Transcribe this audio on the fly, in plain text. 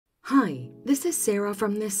Hi, this is Sarah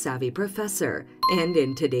from The Savvy Professor, and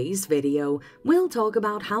in today's video, we'll talk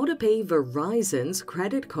about how to pay Verizon's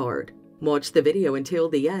credit card. Watch the video until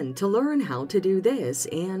the end to learn how to do this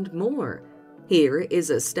and more. Here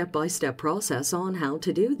is a step-by-step process on how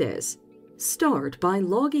to do this. Start by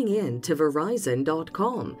logging in to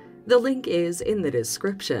Verizon.com. The link is in the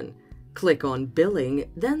description. Click on Billing,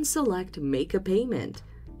 then select Make a Payment.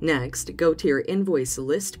 Next, go to your invoice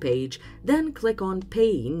list page, then click on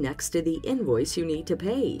Pay next to the invoice you need to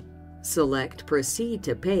pay. Select Proceed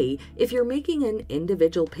to Pay if you're making an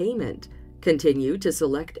individual payment. Continue to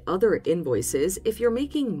select Other Invoices if you're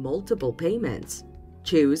making multiple payments.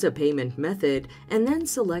 Choose a payment method and then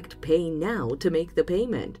select Pay Now to make the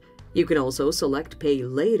payment. You can also select Pay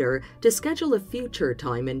Later to schedule a future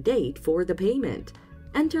time and date for the payment.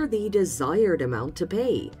 Enter the desired amount to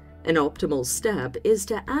pay. An optimal step is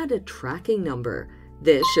to add a tracking number.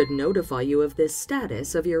 This should notify you of the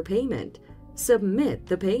status of your payment. Submit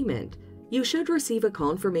the payment. You should receive a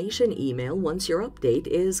confirmation email once your update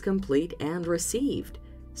is complete and received.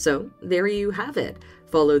 So, there you have it.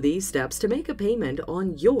 Follow these steps to make a payment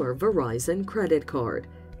on your Verizon credit card.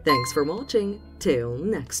 Thanks for watching. Till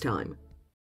next time.